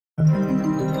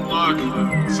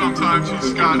Look, sometimes you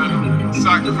just gotta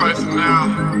sacrifice it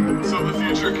now, so the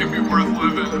future can be worth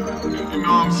living. You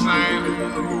know what I'm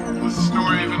saying? This is a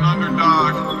story of an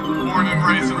underdog, born and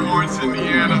raised in Lawrence,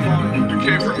 Indiana. You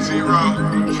came from zero,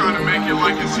 trying to make it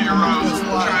like his heroes,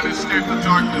 trying to escape the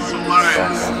darkness of light.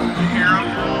 You hear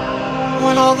him?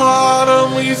 When all the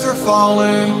autumn leaves are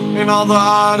falling, and all the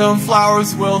autumn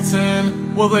flowers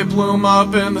wilting, will they bloom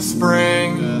up in the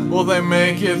spring? Will they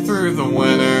make it through the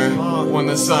winter? When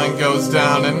the sun goes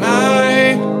down at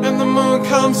night, and the moon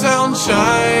comes out and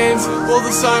shines, will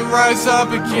the sun rise up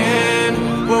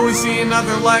again? Will we see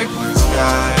another light blue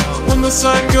sky? When the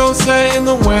sun goes set in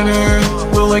the winter,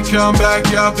 will it come back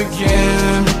up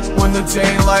again? When the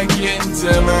daylight getting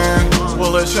dimmer,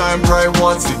 will it shine bright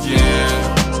once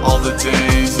again? All the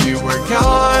days you were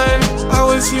gone, I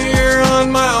was here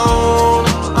on my own.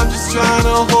 I'm just trying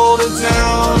to hold it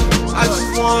down, I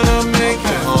just wanna make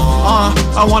it home.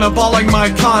 I wanna ball like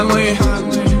Mike Conley,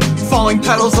 falling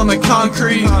petals on the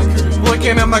concrete,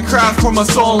 looking at my craft, pour my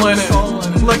soul in it.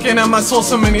 Looking at my soul,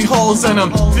 so many holes in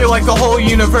them. Feel like the whole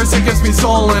universe, it gives me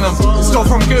soul in them. Stole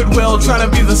from Goodwill, trying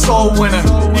to be the soul winner.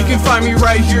 You can find me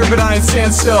right here, but I ain't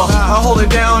stand still. I hold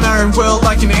it down, iron will,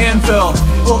 like an anvil.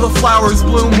 Will the flowers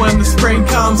bloom when the spring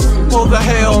comes? Will the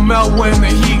hail melt when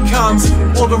the heat comes?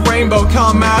 Will the rainbow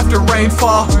come after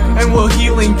rainfall? And will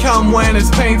healing come when it's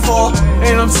painful?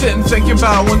 And I'm sitting thinking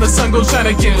about when the sun goes down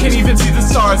again. Can't even see the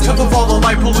stars, cut off all the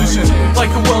light pollution. Like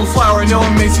a willing flower, I know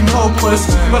it may seem hopeless,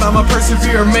 but I'm a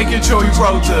persevere, making sure he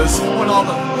wrote this. When all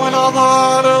the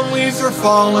autumn leaves are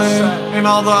falling, and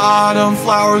all the autumn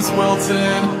flowers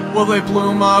wilting, will they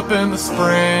bloom up in the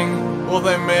spring? Will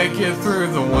they make it through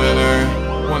the winter?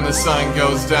 When the sun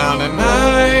goes down at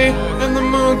night, and the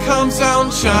moon comes out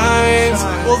and shines,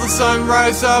 will the sun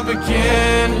rise up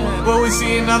again? Will we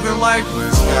see another light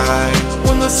blue sky?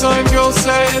 When the sun goes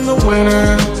set in the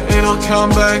winter, it'll come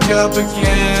back up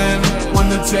again. When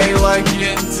the daylight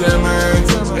getting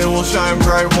dimmer, it will shine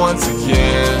bright once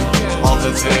again. All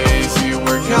the days you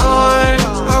were gone,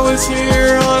 I was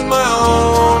here on my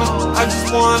own. I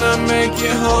just wanna make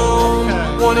it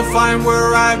home, wanna find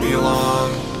where I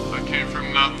belong.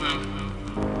 Nothing.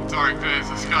 Dark days,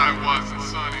 the sky wasn't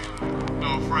sunny.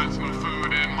 No friends, no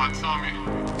food in my tummy.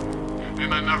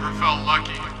 And I never felt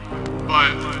lucky.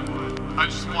 But I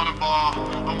just wanna ball.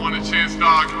 I want a chance,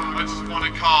 dog. I just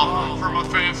wanna call for my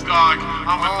fans, dog.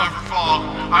 I'ma never fall.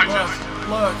 I just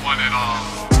want it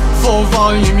all. Full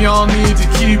volume, y'all need to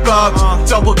keep up.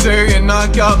 Double dare and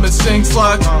knock out mistakes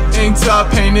luck. Inked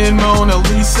up, painted Mona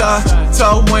Lisa.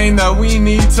 Tell Wayne that we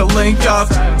need to link up.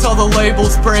 Tell the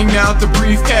labels bring out the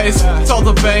briefcase. Tell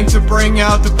the bank to bring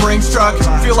out the Brinks truck.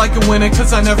 Feel like a winner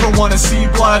cause I never wanna see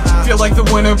blood. Feel like the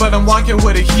winner but I'm walking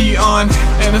with a heat on.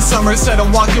 In the summer said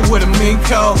I'm walking with a mink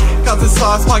coat. Got the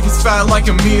sauce pockets fat like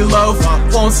a meatloaf.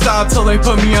 Won't stop till they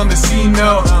put me on the C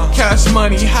note. Cash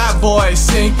money, hat boy,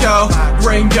 Cinco,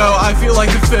 Ringo. I feel like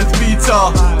the fifth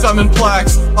Beatle. Diamond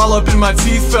plaques all up in my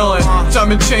teeth filling.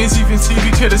 Diamond chains, even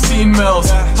Stevie could've seen Mills.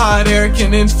 Hot air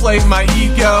can inflate my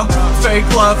ego. Fake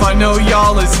love, I know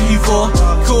y'all is evil.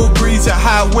 Cool breeze, a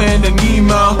hot wind, and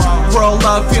emo. Roll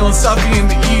up, feeling stuffy in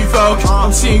the Evoque.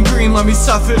 I'm seeing green, let me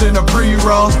stuff it in a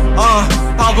pre-roll.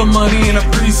 Album money in a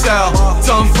pre-sale.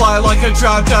 Don't fly like I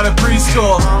dropped out of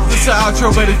preschool. This the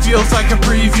outro, but it feels like a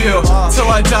preview. Till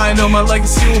I die, I know my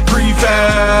legacy will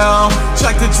prevail.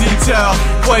 Check the detail,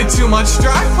 way too much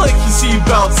drive, click your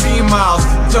seatbelt, C-miles.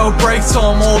 No brakes, so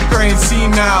I'm old gray and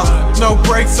senile. No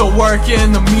brakes, so work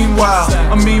in the meanwhile.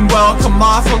 I mean well, come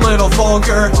off a little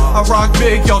vulgar. I rock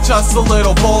big, y'all just a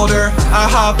little bolder. I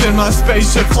hop in my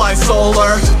spaceship, fly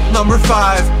solar. Number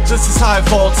 5, this is high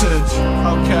voltage.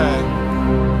 Okay.